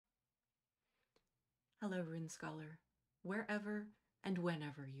Hello, rune scholar, wherever and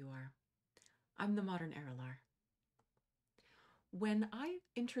whenever you are. I'm the modern Erilar. When I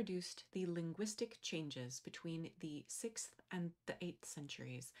introduced the linguistic changes between the 6th and the 8th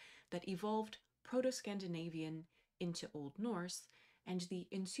centuries that evolved Proto-Scandinavian into Old Norse, and the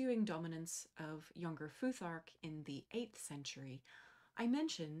ensuing dominance of Younger Futhark in the 8th century, I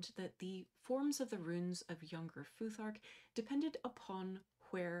mentioned that the forms of the runes of Younger Futhark depended upon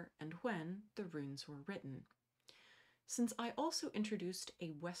where and when the runes were written. Since I also introduced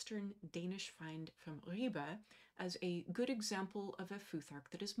a Western Danish find from Ribe as a good example of a Futhark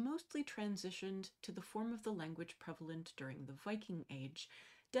that is mostly transitioned to the form of the language prevalent during the Viking Age,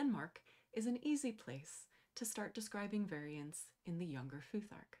 Denmark is an easy place to start describing variants in the Younger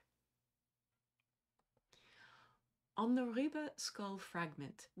Futhark. On the Ribe Skull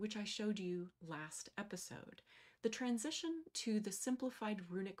fragment, which I showed you last episode, the transition to the simplified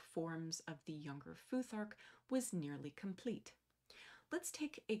runic forms of the Younger Futhark was nearly complete. Let's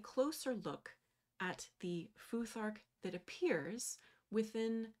take a closer look at the Futhark that appears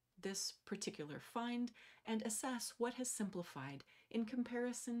within this particular find and assess what has simplified in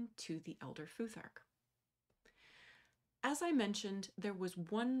comparison to the Elder Futhark. As I mentioned, there was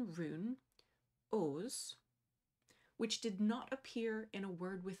one rune, Os, which did not appear in a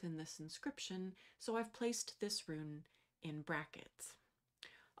word within this inscription, so I've placed this rune in brackets.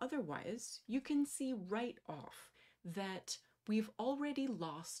 Otherwise, you can see right off that we've already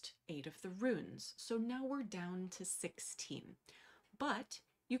lost 8 of the runes, so now we're down to 16. But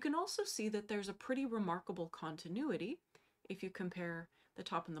you can also see that there's a pretty remarkable continuity, if you compare the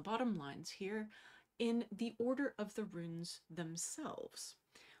top and the bottom lines here, in the order of the runes themselves,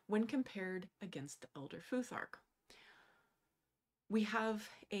 when compared against the Elder Futhark. We have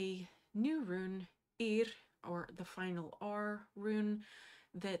a new rune, Ir, or the final R rune,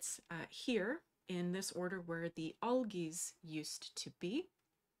 that's here in this order where the algis used to be.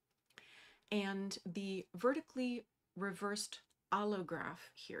 And the vertically reversed allograph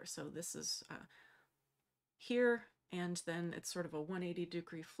here. So this is here, and then it's sort of a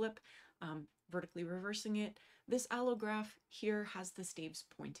 180-degree flip, vertically reversing it. This allograph here has the staves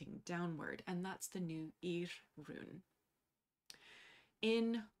pointing downward, and that's the new Ir rune.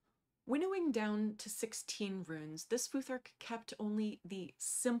 In winnowing down to 16 runes, this Futhark kept only the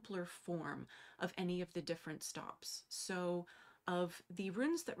simpler form of any of the different stops. So of the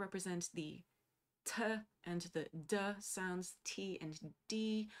runes that represent the T and the D sounds, T and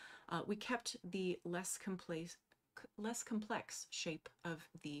D, we kept the less complex shape of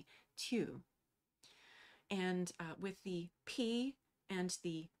the Tu. And with the P and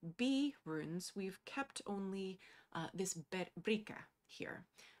the B runes, we've kept only this brika here,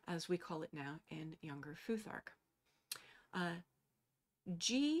 as we call it now in Younger Futhark.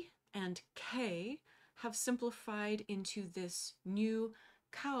 G and K have simplified into this new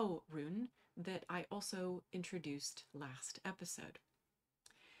cow rune that I also introduced last episode.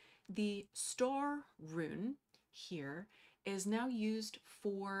 The star rune here is now used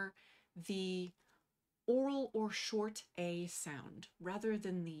for the oral or short A sound, rather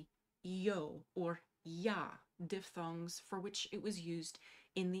than the yo or ya diphthongs for which it was used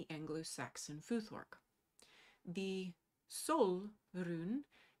in the Anglo-Saxon Futhark. The sol rune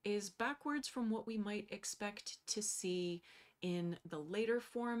is backwards from what we might expect to see in the later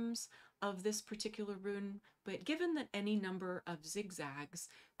forms of this particular rune, but given that any number of zigzags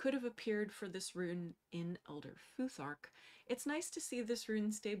could have appeared for this rune in Elder Futhark, it's nice to see this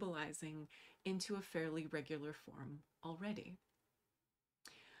rune stabilizing into a fairly regular form already.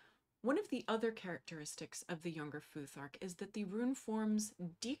 One of the other characteristics of the Younger Futhark is that the rune forms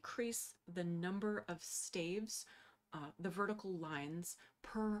decrease the number of staves, the vertical lines,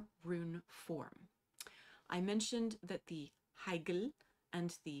 per rune form. I mentioned that the Heigl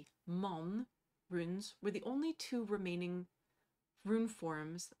and the Mon runes were the only 2 remaining rune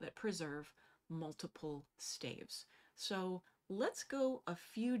forms that preserve multiple staves. So let's go a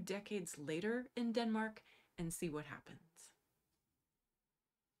few decades later in Denmark and see what happens.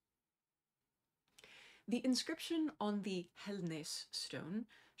 The inscription on the Helnæs stone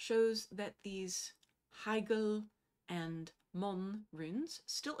shows that these Heigl and Mon runes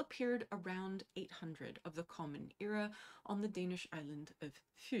still appeared around 800 of the Common Era on the Danish island of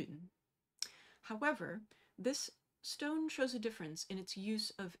Fyn. However, this stone shows a difference in its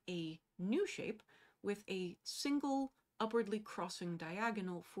use of a new shape with a single upwardly crossing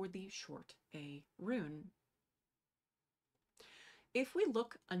diagonal for the short A rune. If we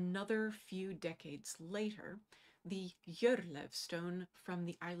look another few decades later, the Gørlev stone from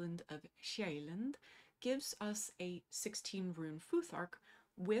the island of Sjælland gives us a 16 rune Futhark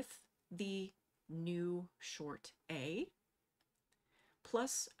with the new short A,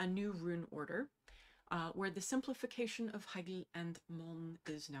 plus a new rune order, where the simplification of Hegel and Mon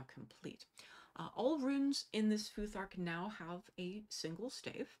is now complete. All runes in this Futhark now have a single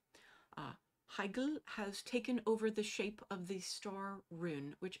stave. Hegel has taken over the shape of the star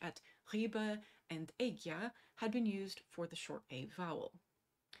rune, which at Ribe and Egya had been used for the short A vowel.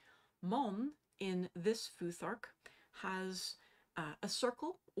 Mon in this Futhark has a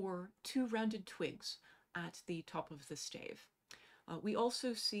circle or two rounded twigs at the top of the stave. We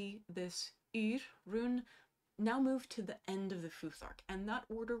also see this yr rune now move to the end of the Futhark, and that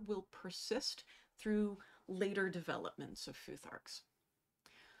order will persist through later developments of Futharks.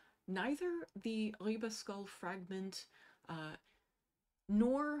 Neither the Ribe Skull fragment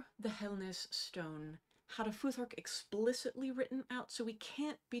nor the Helnæs stone had a Futhark explicitly written out, so we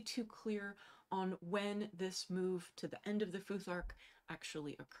can't be too clear on when this move to the end of the Futhark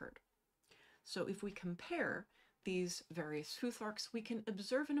actually occurred. So if we compare these various Futharks, we can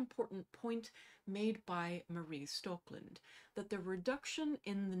observe an important point made by Marie Stokeland, that the reduction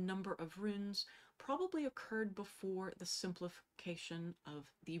in the number of runes probably occurred before the simplification of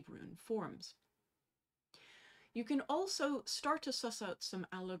the rune forms. You can also start to suss out some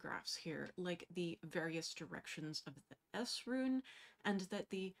allographs here, like the various directions of the S rune, and that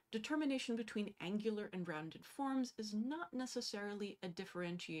the determination between angular and rounded forms is not necessarily a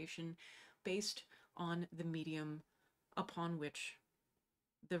differentiation based on the medium upon which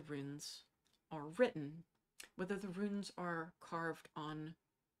the runes are written, whether the runes are carved on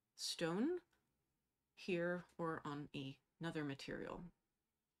stone here or on another material.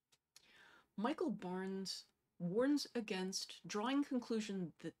 Michael Barnes warns against drawing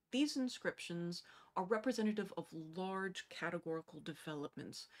conclusion that these inscriptions are representative of large categorical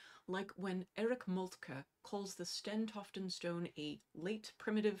developments, like when Erik Moltke calls the Stentoften stone a late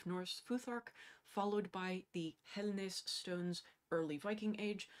primitive Norse Futhark, followed by the Helnæs stone's early Viking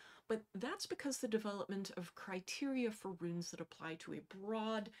age, but that's because the development of criteria for runes that apply to a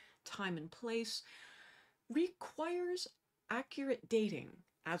broad time and place requires accurate dating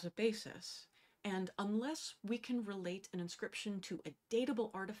as a basis. And unless we can relate an inscription to a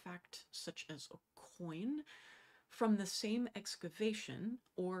datable artifact, such as a coin, from the same excavation,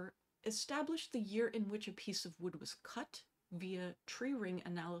 or establish the year in which a piece of wood was cut via tree ring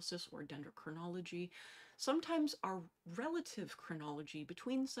analysis or dendrochronology, sometimes our relative chronology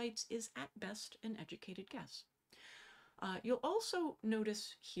between sites is at best an educated guess. You'll also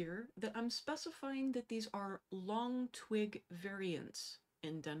notice here that I'm specifying that these are long-twig variants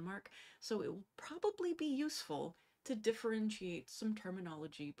in Denmark, so it will probably be useful to differentiate some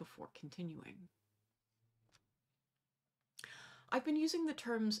terminology before continuing. I've been using the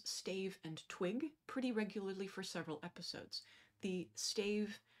terms stave and twig pretty regularly for several episodes. The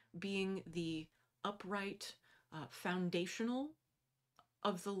stave being the upright, foundational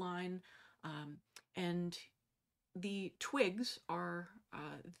of the line, and the twigs are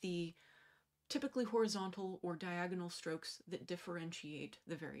the typically horizontal or diagonal strokes that differentiate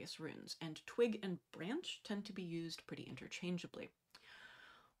the various runes, and twig and branch tend to be used pretty interchangeably.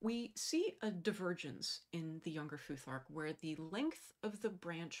 We see a divergence in the younger Futhark where the length of the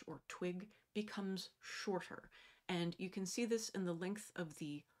branch or twig becomes shorter, and you can see this in the length of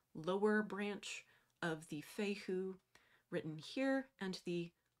the lower branch of the Fehu, written here, and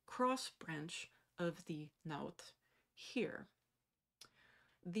the cross branch of the Naut here.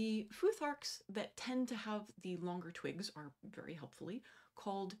 The Futharks that tend to have the longer twigs are very helpfully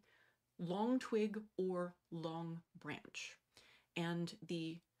called long twig or long branch, and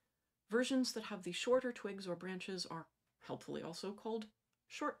the versions that have the shorter twigs or branches are helpfully also called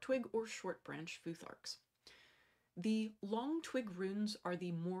short twig or short branch Futharks. The long twig runes are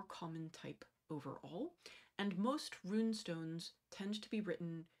the more common type overall, and most runestones tend to be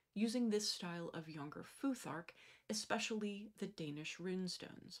written using this style of younger Futhark, especially the Danish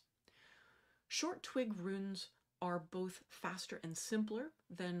runestones. Short twig runes are both faster and simpler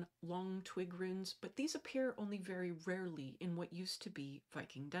than long twig runes, but these appear only very rarely in what used to be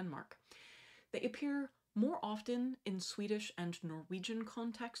Viking Denmark. They appear more often in Swedish and Norwegian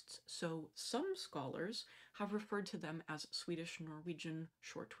contexts, so some scholars have referred to them as Swedish-Norwegian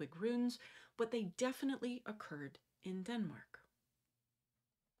short twig runes, but they definitely occurred in Denmark.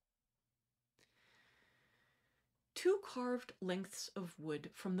 Two carved lengths of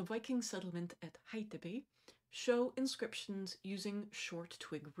wood from the Viking settlement at Haithabu show inscriptions using short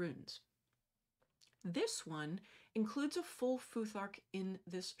twig runes. This one includes a full Futhark in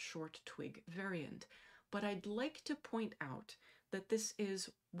this short twig variant, but I'd like to point out that this is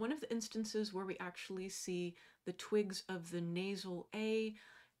one of the instances where we actually see the twigs of the nasal A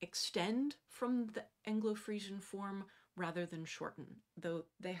extend from the Anglo-Frisian form rather than shorten, though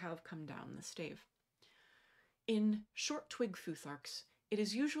they have come down the stave. In short-twig Futharks, it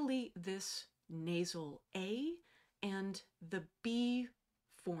is usually this nasal A and the B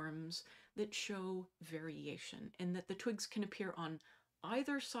forms that show variation, in that the twigs can appear on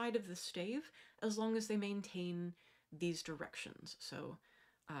either side of the stave as long as they maintain these directions. So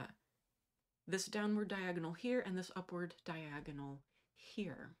this downward diagonal here and this upward diagonal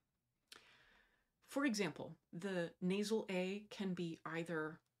here. For example, the nasal A can be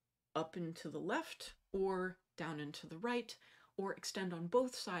either up and to the left or down and to the right, or extend on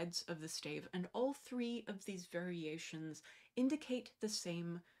both sides of the stave, and all three of these variations indicate the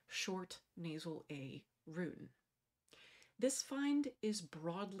same short nasal A rune. This find is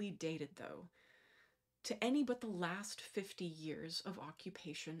broadly dated, though, to any but the last 50 years of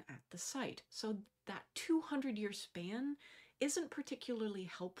occupation at the site, so that 200-year span isn't particularly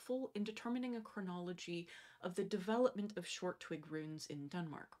helpful in determining a chronology of the development of short-twig runes in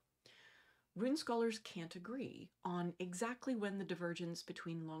Denmark. Rune scholars can't agree on exactly when the divergence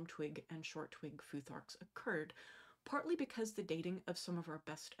between long-twig and short-twig Futharks occurred, partly because the dating of some of our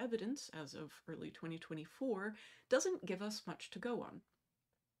best evidence, as of early 2024, doesn't give us much to go on.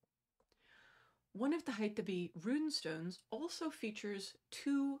 One of the Haithabu runestones also features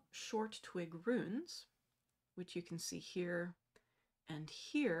two short-twig runes, which you can see here and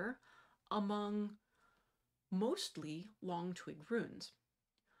here, among mostly long-twig runes.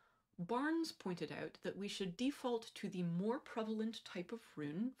 Barnes pointed out that we should default to the more prevalent type of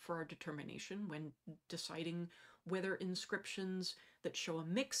rune for our determination when deciding whether inscriptions that show a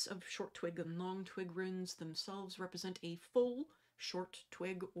mix of short-twig and long-twig runes themselves represent a full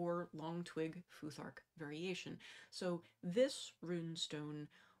short-twig or long-twig Futhark variation. So this runestone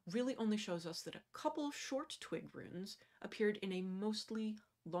really only shows us that a couple short-twig runes appeared in a mostly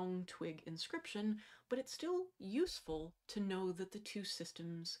long-twig inscription, but it's still useful to know that the two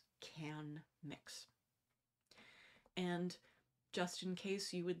systems can mix. And just in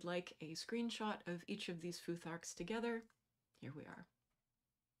case you would like a screenshot of each of these Futharks together, here we are.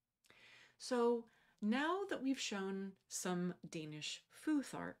 So now that we've shown some Danish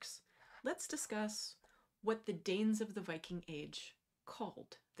Futharks, let's discuss what the Danes of the Viking Age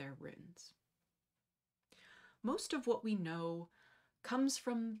called their runes. Most of what we know comes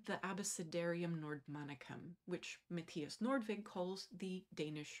from the Abecedarium Nordmannicum, which Matthias Nordvig calls the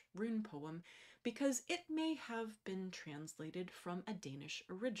Danish rune poem, because it may have been translated from a Danish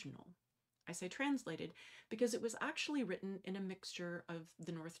original. I say translated because it was actually written in a mixture of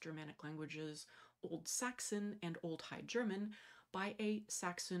the North Germanic languages Old Saxon and Old High German by a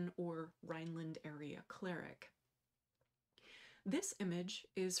Saxon or Rhineland area cleric. This image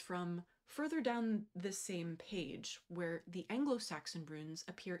is from further down the same page, where the Anglo-Saxon runes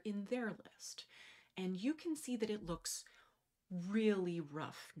appear in their list, and you can see that it looks really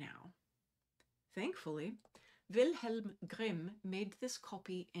rough now. Thankfully, Wilhelm Grimm made this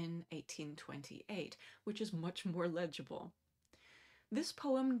copy in 1828, which is much more legible. This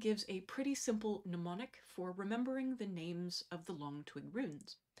poem gives a pretty simple mnemonic for remembering the names of the long-twig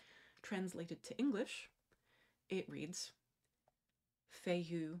runes. Translated to English, it reads,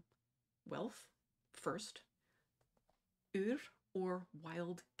 Feyu, wealth, first, ur, or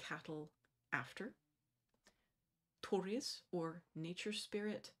wild cattle, after, Toris, or nature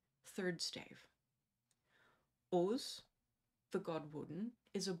spirit, third stave. Os, the god Woden,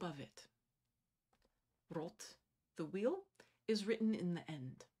 is above it. Rot, the wheel, is written in the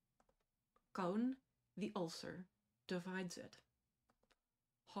end. Gaun, the ulcer, divides it.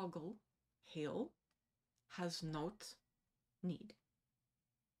 Hoggle, hail, has not, need.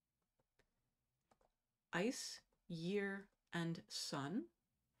 Ice, year, and sun.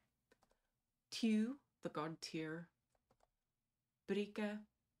 Tew, the god Tyr. Brike,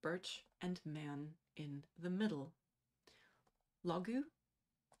 birch, and man in the middle. Lagu,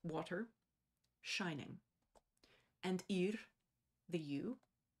 water, shining. And Ir, the yew,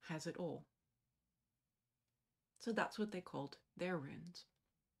 has it all. So that's what they called their runes.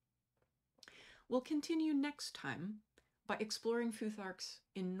 We'll continue next time by exploring Futharks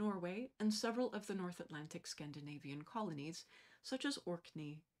in Norway and several of the North Atlantic Scandinavian colonies, such as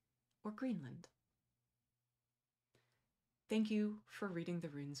Orkney or Greenland. Thank you for reading the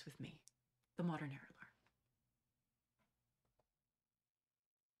runes with me, the Modern Era.